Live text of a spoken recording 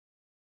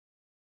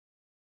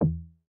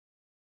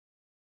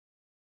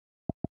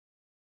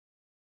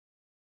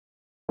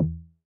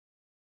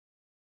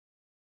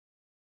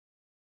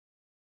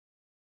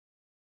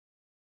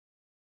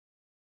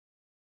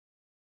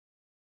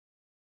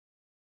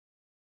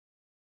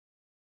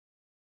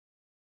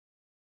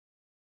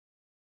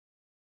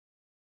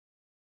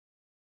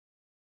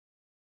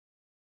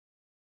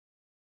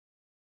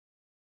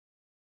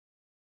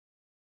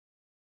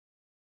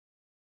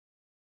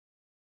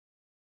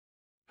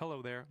Hello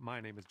there,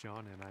 my name is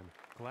John and I'm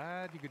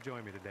glad you could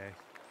join me today.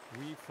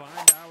 We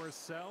find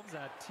ourselves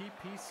at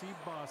TPC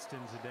Boston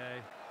today.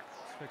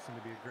 It's fixing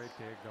to be a great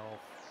day of golf.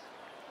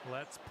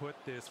 Let's put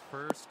this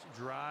first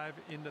drive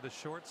into the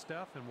short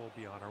stuff and we'll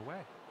be on our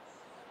way.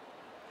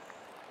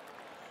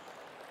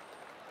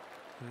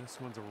 This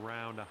one's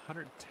around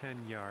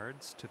 110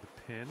 yards to the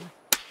pin.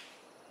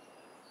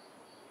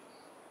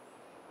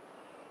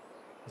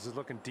 This is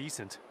looking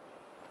decent.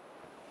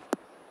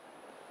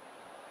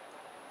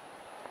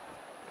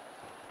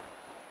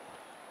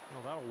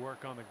 Well, that'll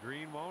work on the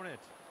green, won't it?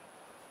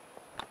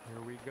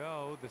 Here we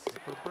go. This is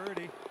for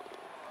birdie.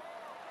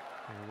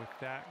 And with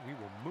that, we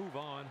will move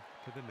on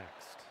to the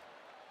next.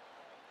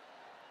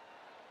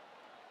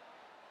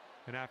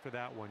 And after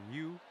that one,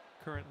 you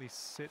currently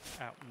sit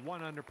at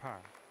 1 under par.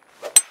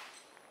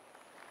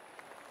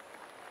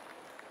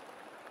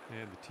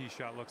 And the tee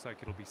shot looks like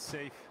it'll be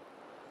safe.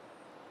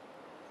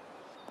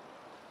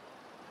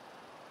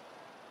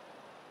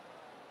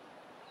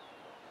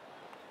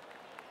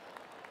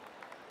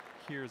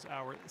 Here's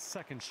our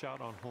second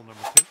shot on hole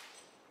number 2.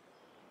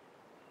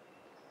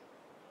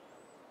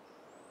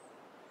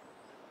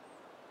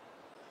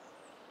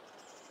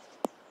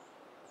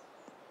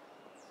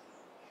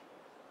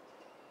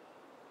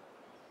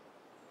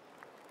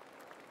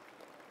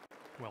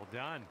 Well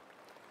done.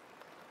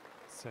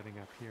 Setting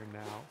up here now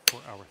for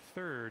our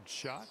third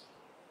shot.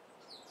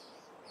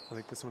 I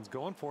think this one's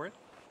going for it.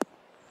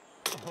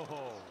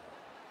 Oh,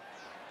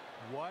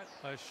 what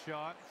a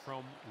shot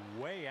from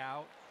way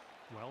out.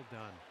 Well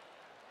done.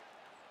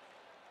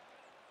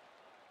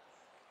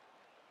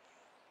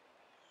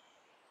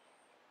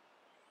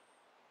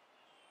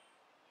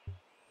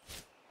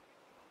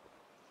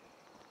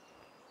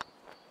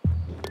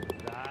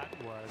 That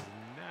was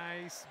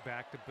nice.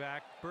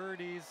 Back-to-back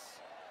birdies.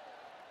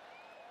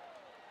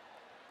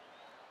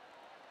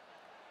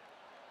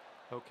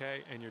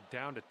 Okay, and you're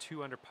down to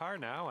 2 under par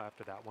now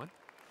after that one.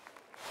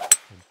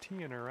 And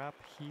teeing her up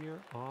here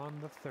on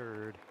the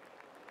third.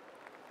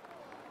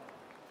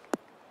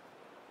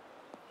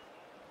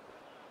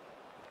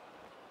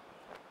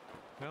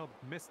 Well,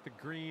 missed the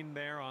green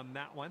there on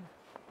that one.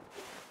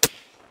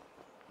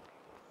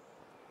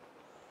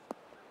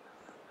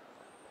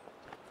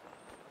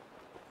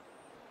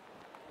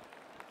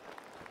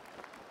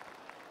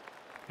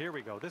 Here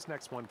we go, this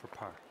next one for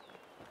par.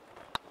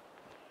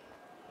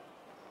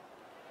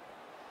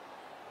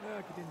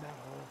 Get in that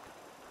hole.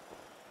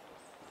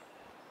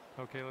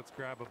 Okay, let's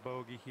grab a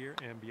bogey here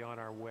and be on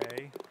our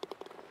way.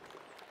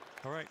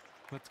 All right,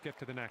 let's get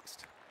to the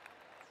next.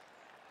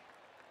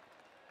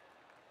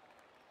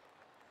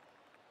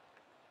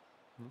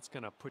 It's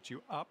going to put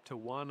you up to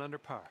 1 under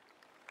par.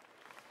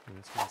 And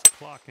this one's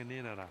clocking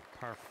in at a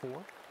par 4. Tee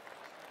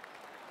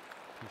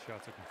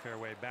shot's looking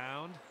fairway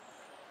bound.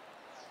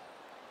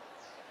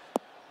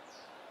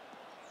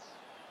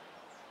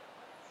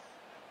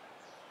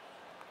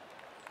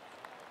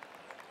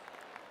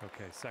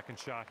 Okay, second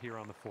shot here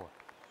on the 4.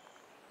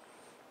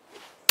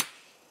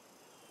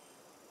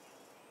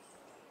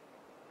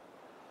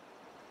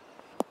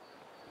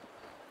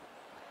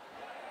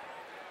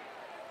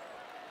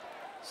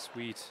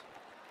 Sweet.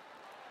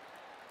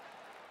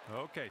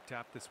 Okay,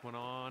 tap this one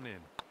on in.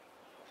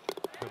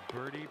 The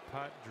birdie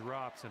putt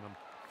drops, and I'm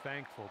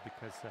thankful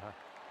because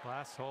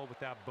last hole with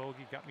that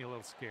bogey got me a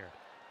little scared.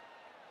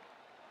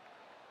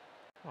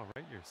 All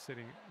right, you're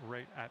sitting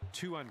right at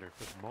 2 under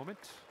for the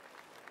moment.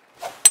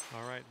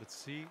 All right, let's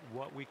see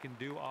what we can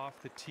do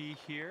off the tee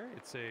here.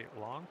 It's a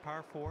long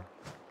par 4.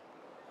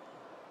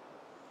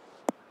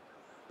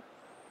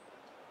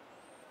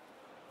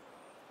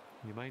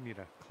 You might need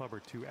a club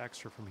or 2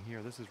 extra from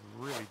here. This is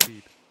really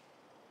deep.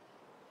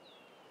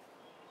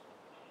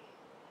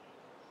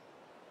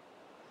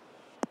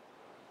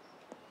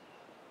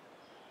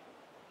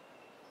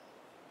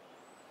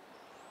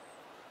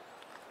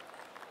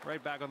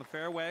 Right back on the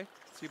fairway.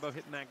 See about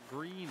hitting that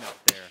green up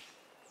there.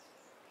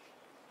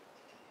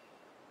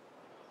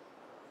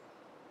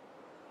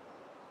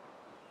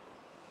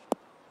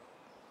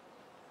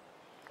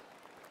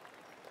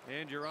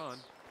 And you're on.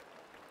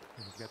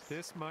 And you've got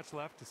this much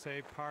left to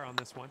save par on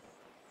this one.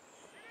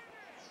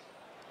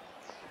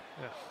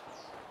 Ugh.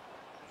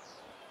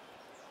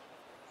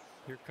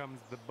 Here comes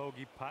the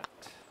bogey putt.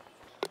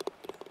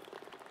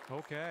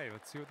 Okay,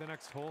 let's see what the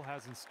next hole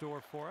has in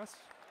store for us.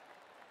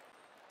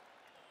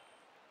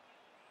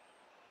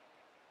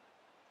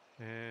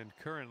 And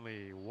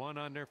currently 1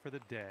 under for the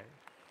day.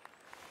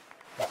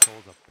 This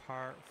hole's a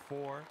par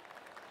 4.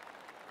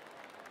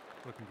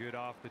 Looking good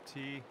off the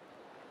tee.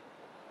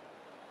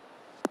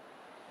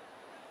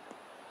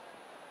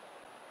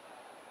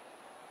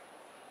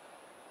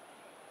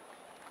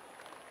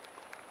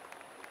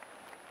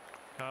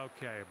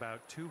 Okay,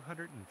 about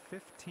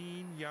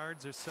 215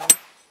 yards or so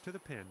to the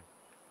pin.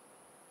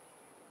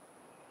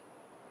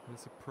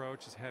 This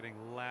approach is heading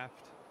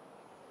left.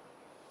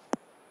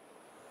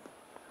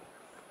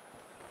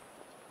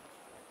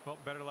 Well,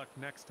 better luck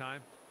next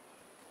time.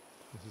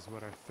 This is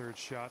what our third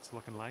shot's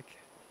looking like.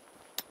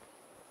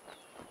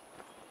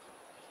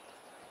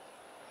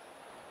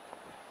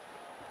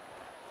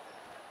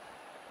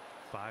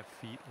 5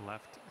 feet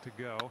left to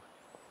go.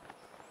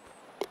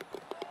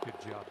 Good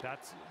job.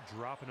 That's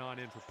dropping on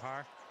in for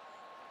par.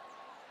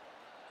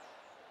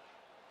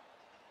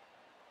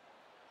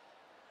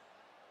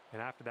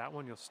 And after that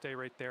one, you'll stay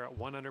right there at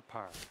 1 under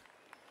par.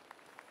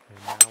 And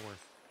now we're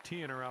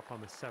teeing her up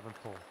on the 7th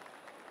hole.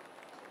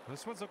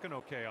 This one's looking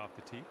okay off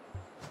the tee.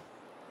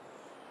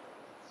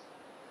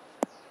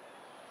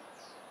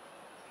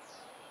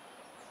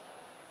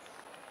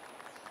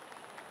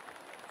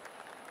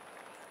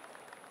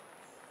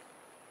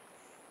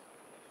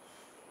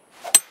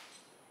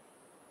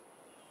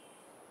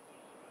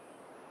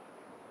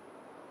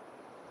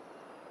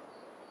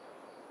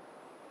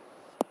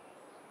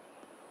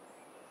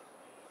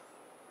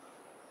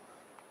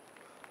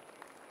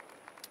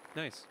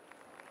 Nice.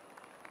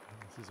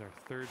 This is our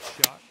 3rd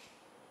shot.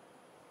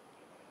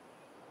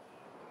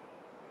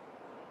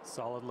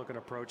 Solid looking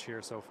approach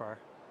here so far.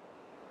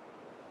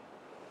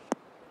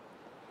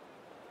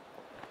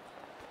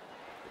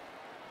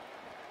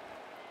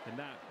 And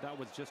that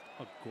was just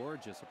a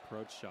gorgeous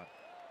approach shot.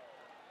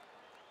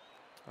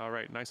 All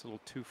right, nice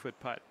little 2-foot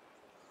putt.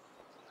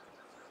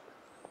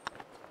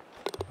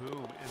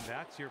 Boom, and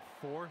that's your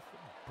 4th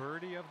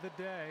birdie of the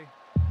day.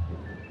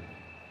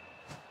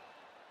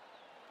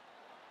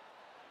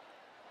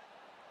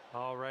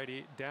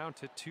 Alrighty, down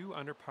to 2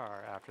 under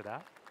par after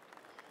that.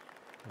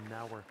 And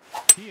now we're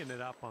teeing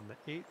it up on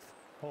the 8th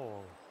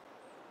hole.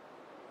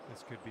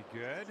 This could be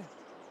good.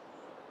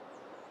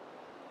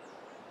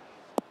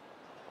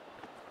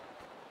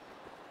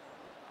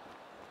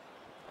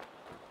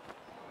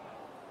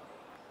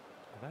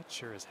 That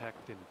sure as heck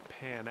didn't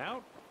pan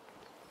out.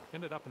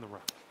 Ended up in the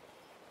rough.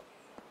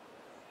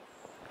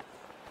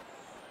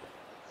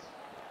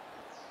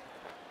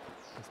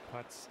 This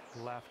putt's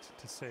left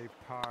to save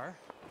par.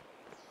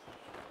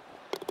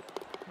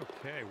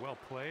 Okay, well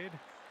played.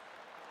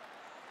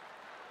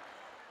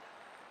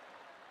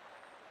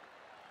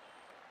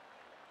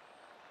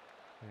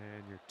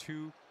 And you're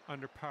 2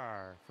 under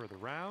par for the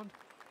round.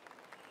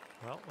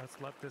 Well, let's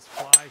let this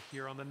fly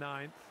here on the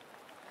 9th.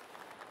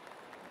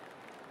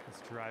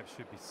 This drive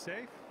should be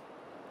safe.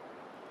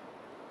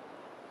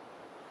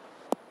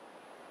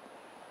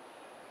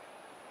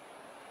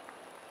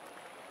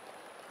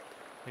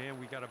 And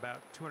we got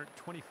about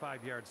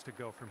 225 yards to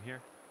go from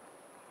here.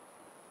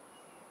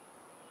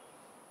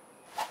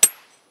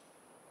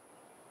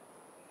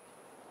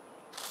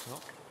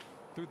 Well,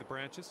 through the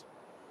branches.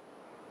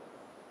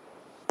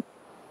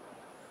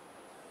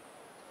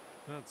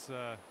 That's,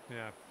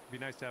 yeah, be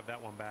nice to have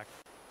that one back.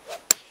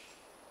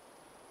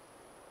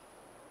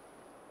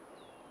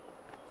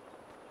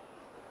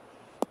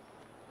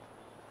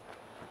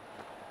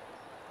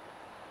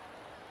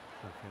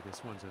 Okay,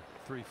 this one's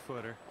a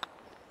 3-footer.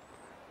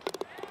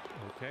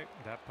 Okay,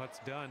 that putt's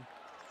done.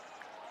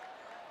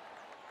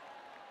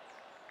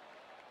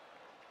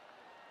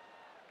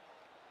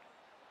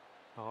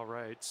 All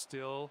right,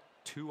 still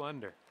 2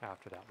 under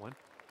after that one.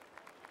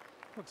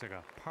 Looks like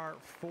a par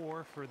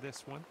 4 for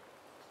this one.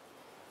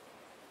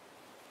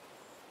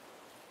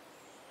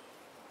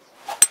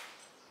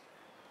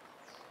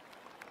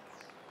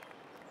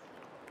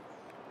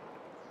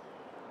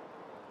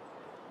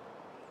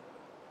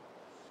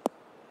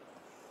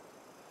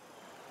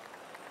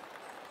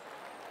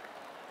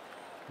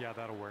 Yeah,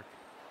 that'll work.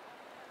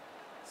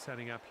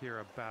 Setting up here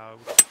about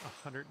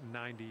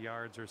 190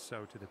 yards or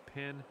so to the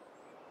pin.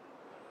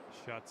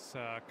 Shot's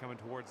coming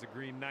towards the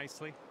green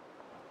nicely.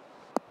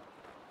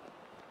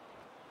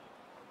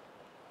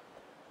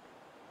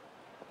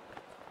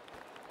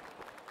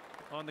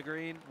 On the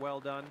green, well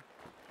done.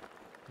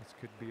 This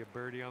could be a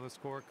birdie on the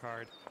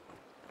scorecard.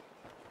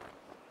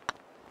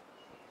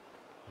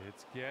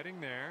 It's getting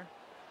there.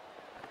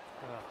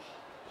 Ugh,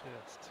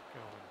 just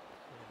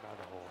going by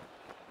the hole.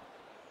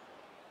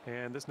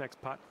 And this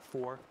next putt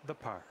for the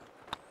par.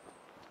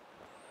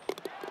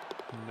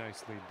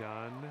 Nicely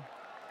done.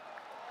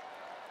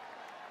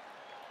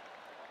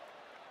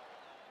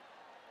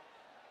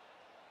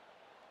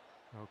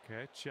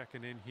 Okay,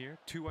 checking in here.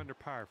 2 under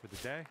par for the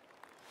day.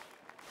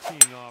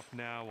 Teeing off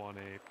now on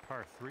a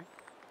par 3.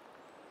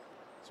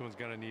 This one's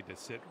gonna need to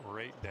sit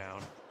right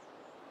down.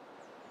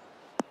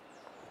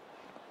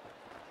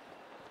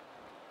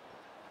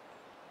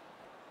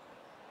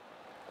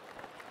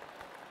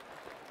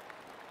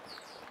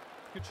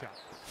 Good shot.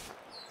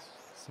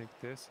 Sink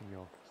this and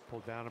you'll pull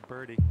down a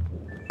birdie.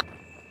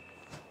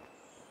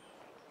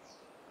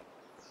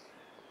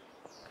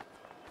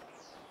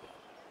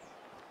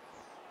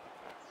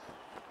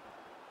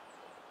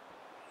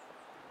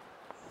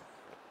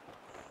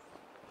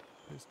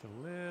 Just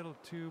a little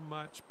too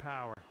much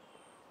power.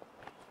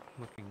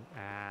 Looking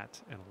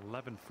at an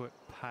 11-foot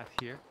putt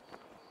here.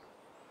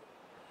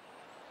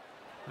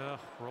 Ugh,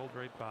 rolled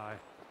right by.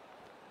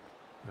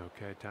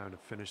 Okay, time to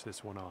finish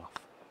this one off.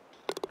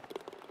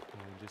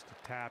 And just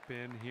a tap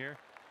in here.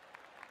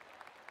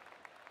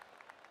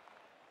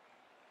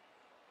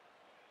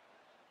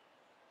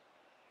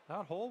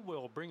 That hole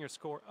will bring your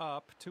score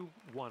up to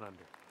 1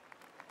 under.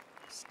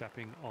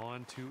 Stepping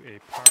onto a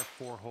par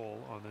 4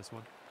 hole on this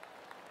one.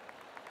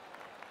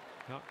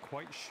 Not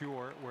quite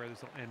sure where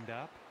this will end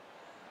up.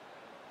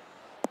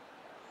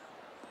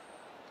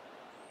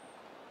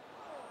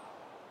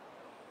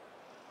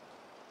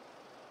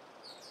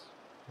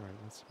 All right,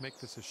 let's make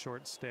this a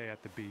short stay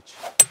at the beach.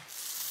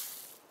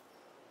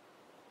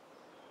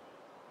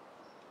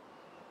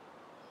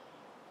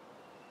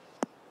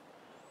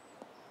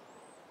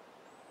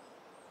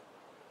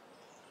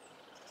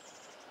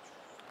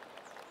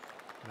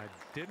 And I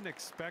didn't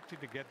expect you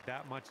to get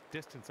that much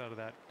distance out of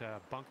that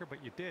bunker,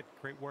 but you did.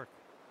 Great work.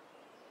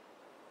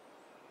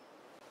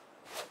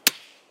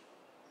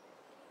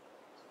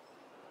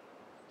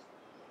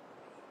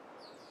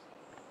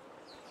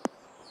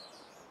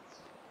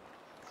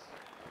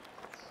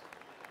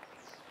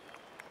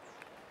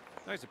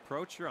 Nice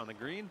approach. You're on the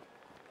green.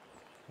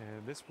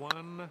 And this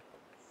one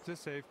is a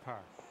safe par.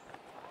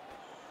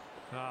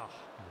 Oh,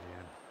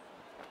 man.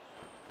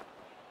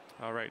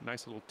 All right,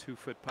 nice little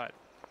 2-foot putt.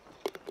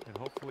 And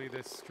hopefully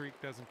this streak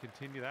doesn't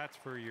continue. That's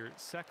for your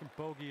second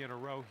bogey in a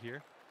row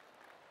here.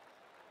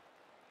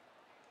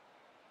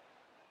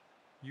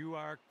 You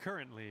are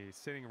currently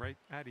sitting right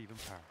at even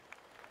par.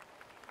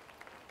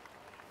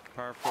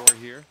 Par 4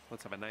 here.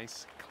 Let's have a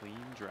nice,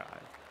 clean drive.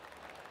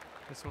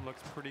 This one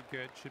looks pretty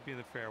good. Should be in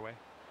the fairway.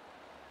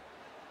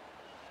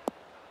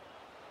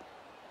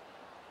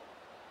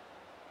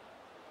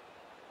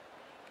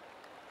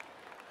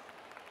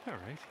 All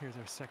right, here's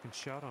our second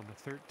shot on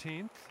the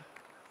 13th.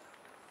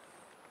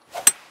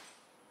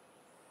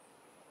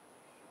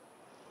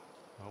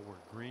 Well,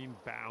 we're green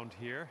bound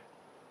here.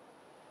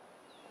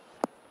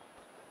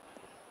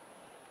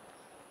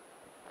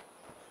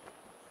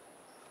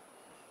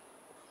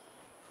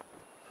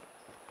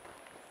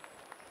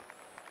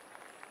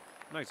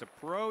 Nice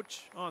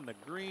approach on the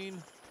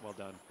green. Well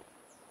done.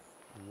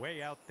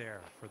 Way out there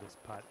for this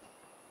putt.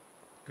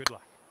 Good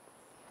luck.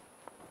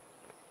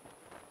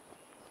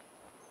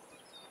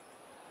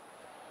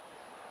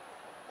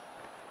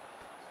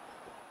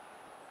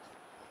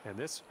 And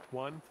this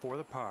one for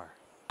the par.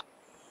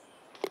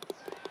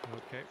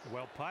 Okay,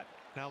 well putt.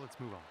 Now let's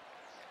move on.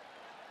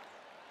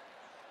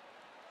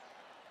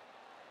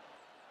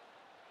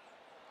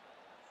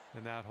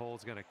 And that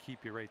hole's going to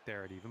keep you right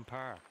there at even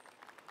par.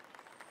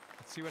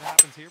 Let's see what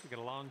happens here. We got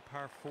a long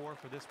par 4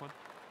 for this one.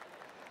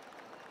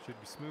 Should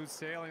be smooth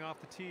sailing off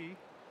the tee.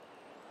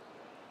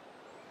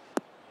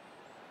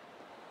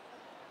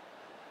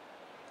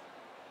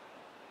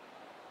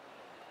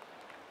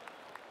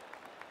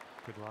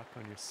 Good luck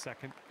on your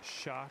second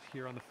shot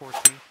here on the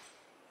 14th.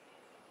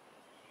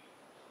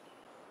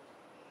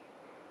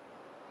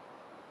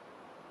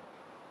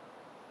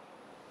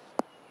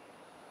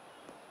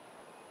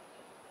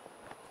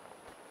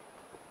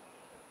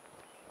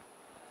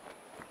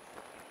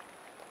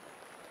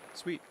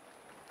 Sweet.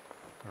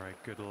 All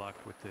right, good luck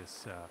with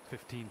this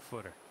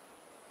 15-footer.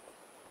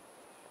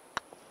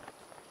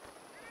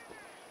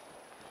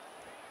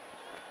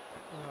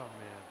 Oh,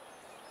 man.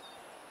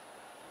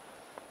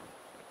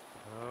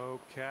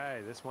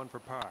 Okay, this one for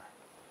par.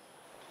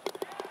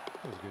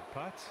 That was a good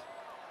putt.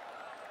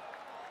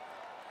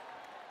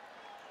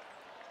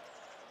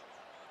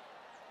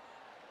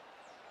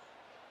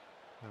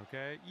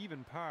 Okay,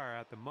 even par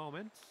at the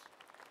moment.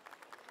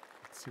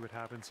 Let's see what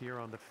happens here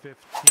on the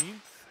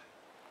 15th.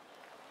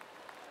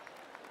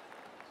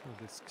 So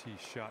this tee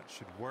shot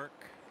should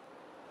work.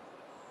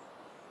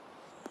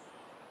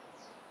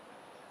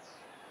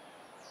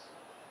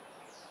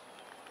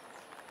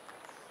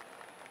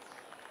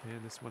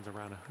 And this one's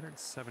around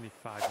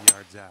 175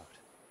 yards out.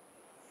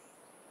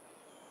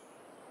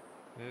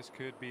 This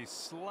could be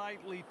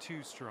slightly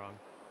too strong.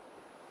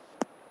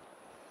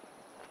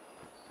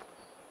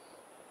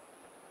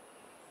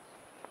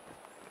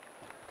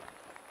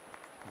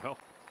 Well,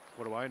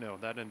 what do I know?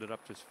 That ended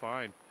up just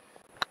fine.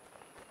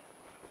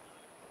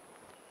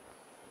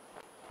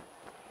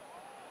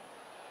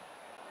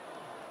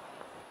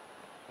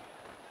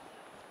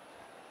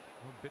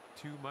 A bit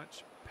too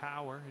much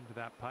power into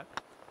that putt.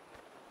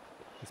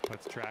 This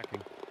putt's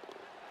tracking.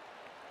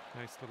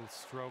 Nice little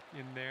stroke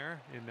in there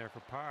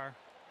for par.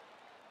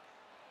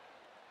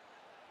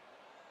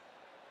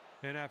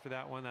 And after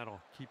that one, that'll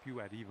keep you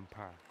at even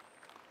par.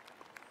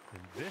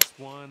 And this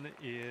one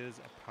is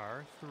a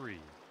par 3.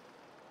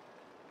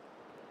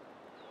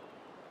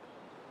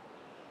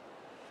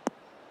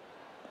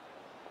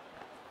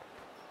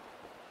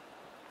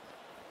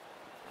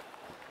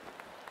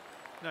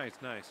 Nice,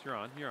 nice. You're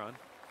on, you're on.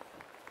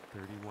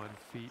 31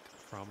 feet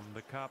from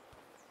the cup.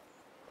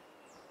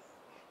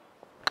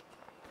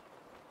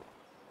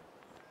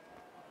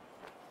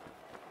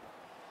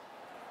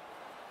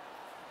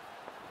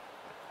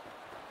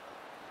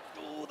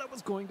 Oh, that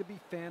was going to be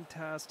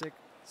fantastic.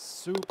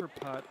 Super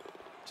putt.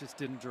 Just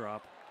didn't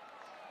drop.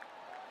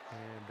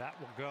 And that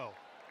will go.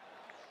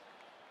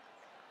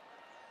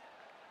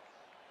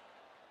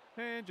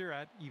 And you're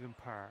at even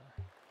par.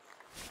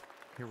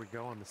 Here we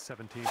go on the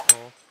 17th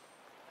hole.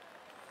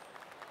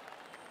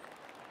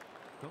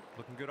 Oh,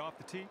 looking good off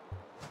the tee.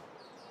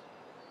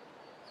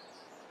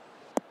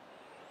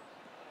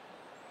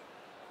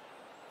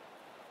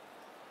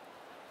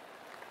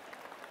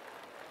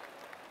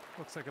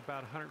 Looks like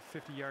about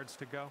 150 yards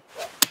to go.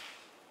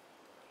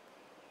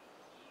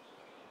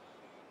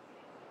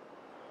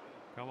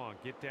 Come on,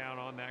 get down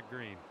on that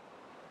green.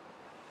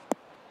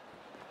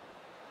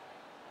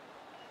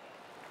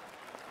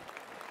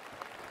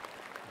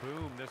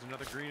 Boom, there's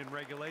another green in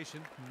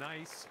regulation.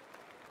 Nice.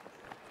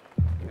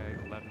 Okay,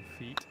 11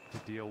 feet to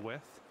deal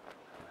with.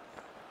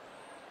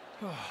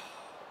 And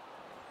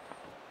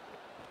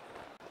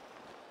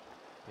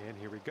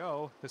here we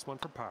go. This one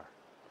for par.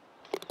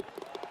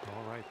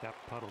 All right, that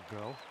putt will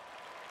go.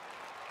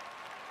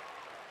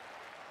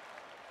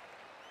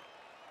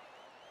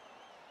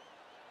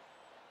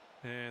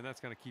 And that's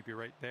going to keep you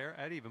right there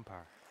at even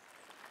par.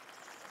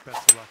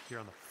 Best of luck here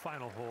on the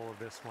final hole of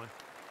this one.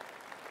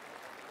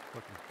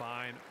 Looking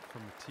fine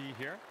from the tee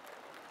here.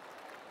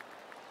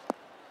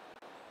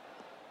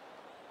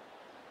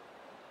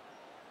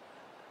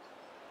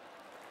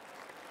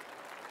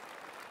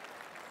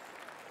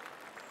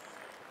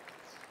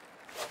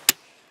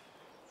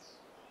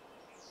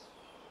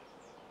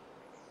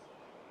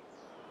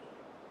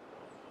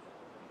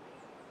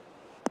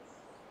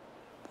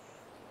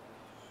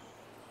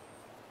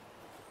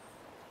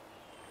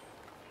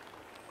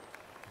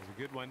 A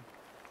good one.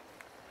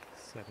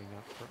 Setting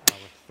up for our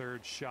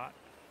third shot.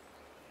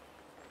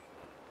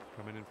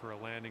 Coming in for a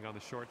landing on the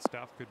short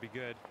stuff. Could be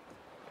good.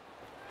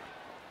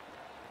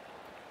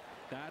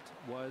 That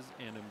was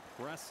an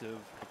impressive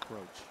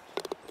approach.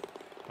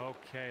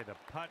 Okay, the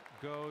putt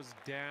goes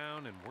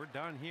down and we're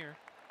done here.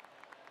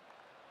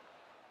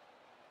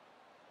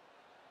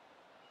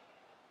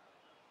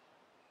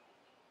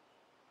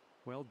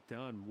 Well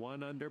done.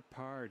 1 under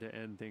par to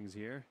end things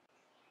here.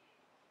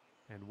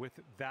 And with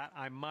that,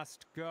 I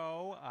must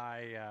go.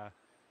 I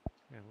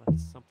left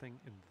something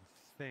in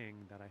the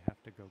thing that I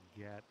have to go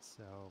get.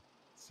 So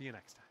see you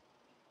next time.